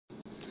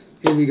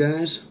Hey you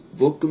guys,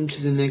 welcome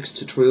to the next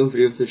tutorial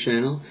video of the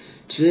channel.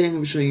 Today I'm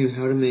going to be showing you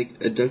how to make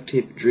a duct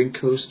tape drink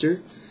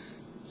coaster.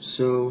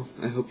 So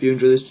I hope you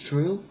enjoy this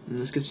tutorial, and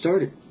let's get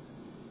started.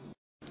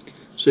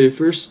 So your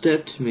first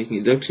step to making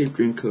a duct tape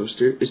drink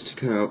coaster is to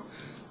cut out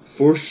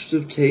 4 strips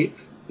of tape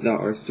that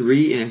are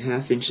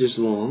 3.5 inches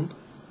long.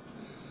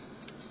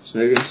 So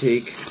now you're going to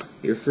take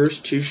your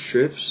first 2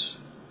 strips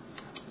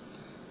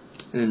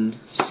and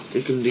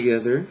stick them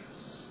together.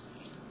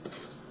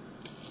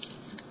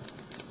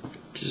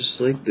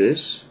 Just like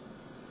this,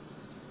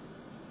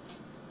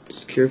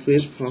 as carefully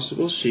as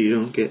possible so you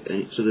don't get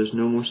any, so there's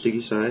no more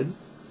sticky side.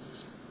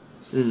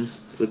 Then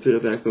flip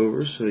it back over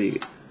and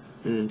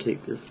then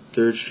take your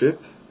third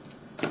strip.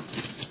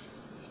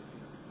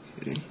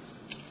 Okay.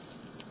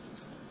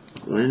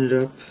 Line it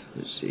up.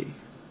 Let's see.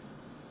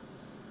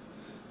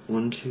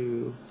 1,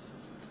 2.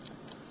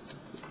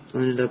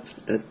 Line it up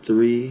at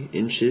 3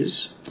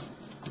 inches.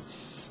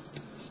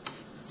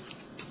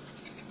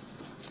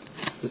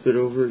 Flip it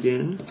over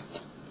again.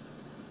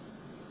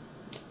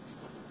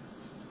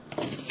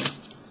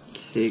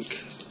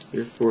 Take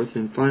your 4th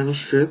and final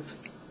strip,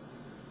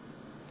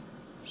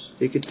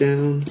 stick it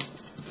down.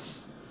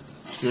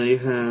 Now you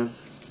have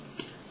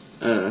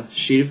a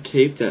sheet of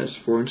tape that is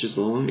 4 inches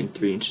long and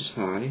 3 inches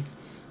high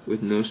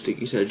with no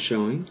sticky side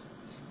showing.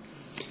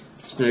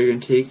 So now you're going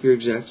to take your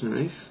X-Acto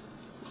knife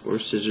or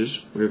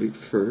scissors, whatever you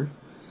prefer,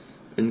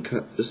 and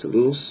cut this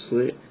little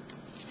slit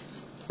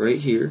right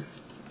here,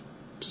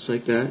 just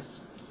like that,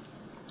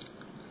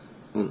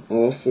 on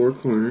all 4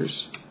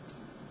 corners.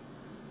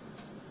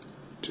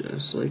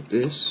 Just like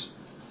this.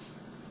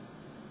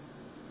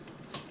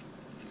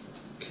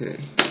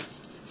 Okay.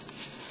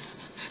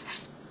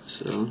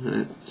 So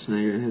now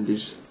you're gonna have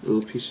these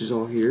little pieces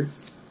all here.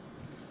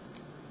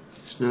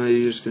 So now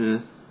you're just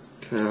gonna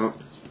cut out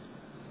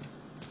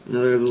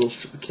another little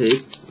strip of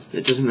tape.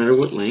 It doesn't matter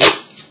what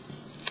length.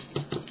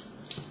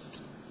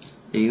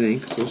 Any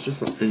length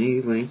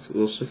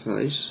will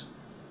suffice.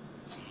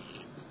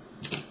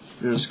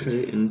 Now just cut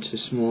it into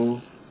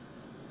small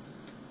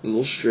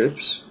little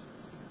strips.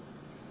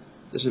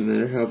 Doesn't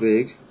matter how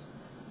big.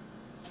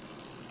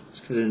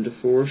 Just cut it into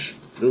 4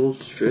 little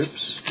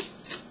strips.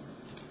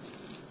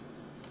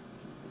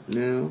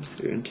 Now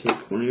you're going to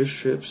take one of your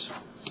strips,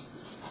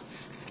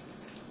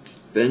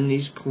 bend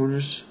these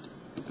corners.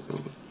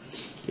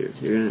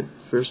 Here,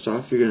 first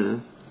off, you're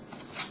gonna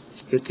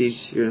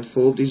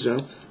fold these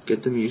up,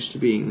 get them used to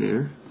being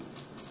there.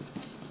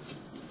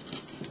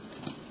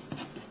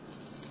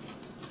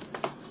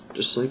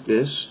 Just like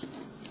this.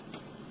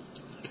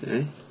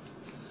 Okay.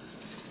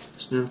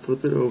 So now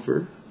flip it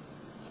over.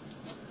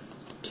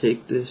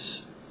 Take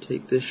this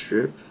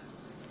strip,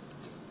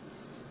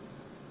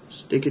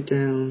 stick it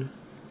down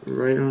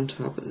right on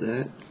top of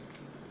that,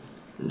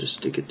 and just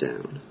stick it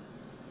down.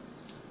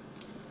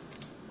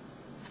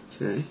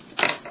 Okay.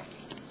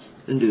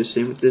 And do the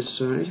same with this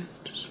side.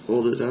 Just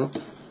fold it up.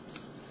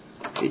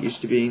 Get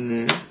used to being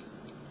there.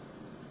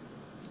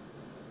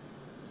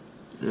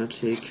 Now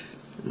take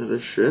another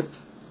strip.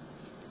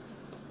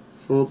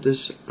 Fold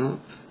this up.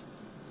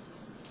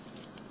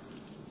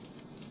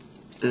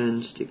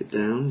 And stick it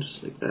down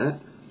just like that.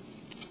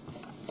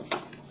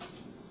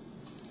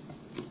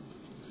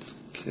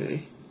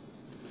 Okay.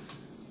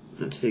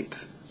 Now take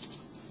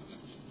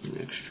the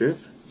next strip,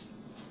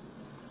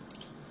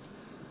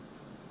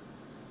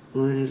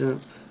 line it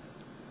up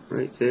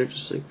right there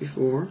just like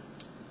before,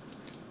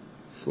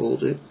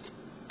 fold it,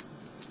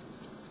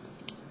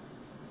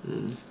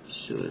 and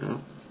seal it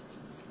up.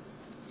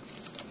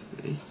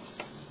 Okay.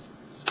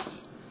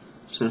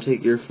 So now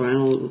take your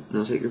final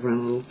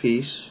little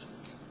piece.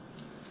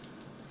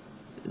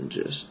 And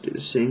just do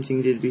the same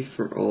thing you did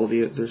for all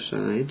the other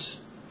sides.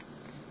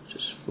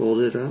 Just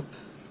fold it up,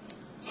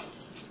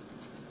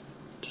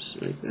 just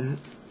like that.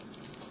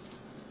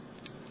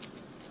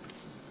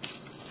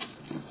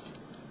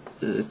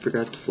 And I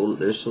forgot to fold it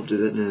there, so I'll do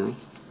that now.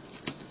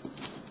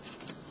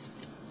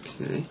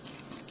 Okay.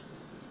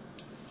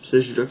 So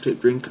there's your duct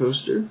tape drink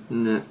coaster,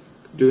 and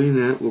doing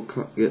that will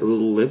get a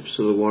little lip,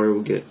 so the water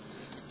will get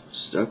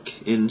stuck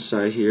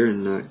inside here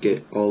and not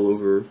get all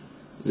over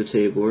the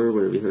table or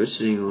whatever you have it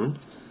sitting on.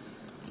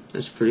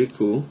 That's pretty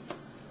cool.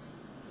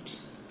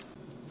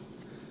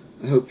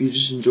 I hope you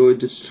just enjoyed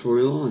the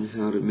tutorial on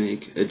how to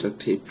make a duct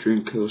tape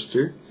drink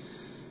coaster.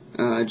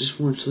 I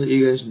just wanted to let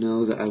you guys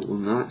know that I will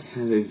not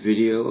have a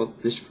video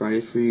up this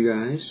Friday for you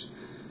guys,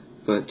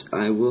 but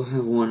I will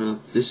have one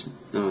up this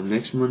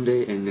next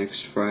Monday and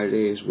next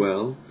Friday as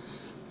well.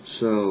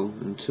 So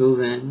until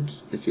then,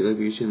 if you like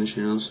what you see on the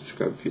channel,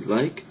 subscribe if you'd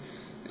like,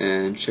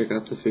 and check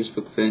out the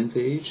Facebook fan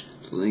page.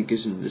 The link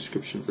is in the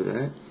description for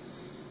that.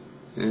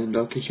 And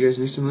I'll catch you guys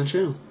next time on the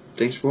channel.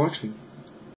 Thanks for watching.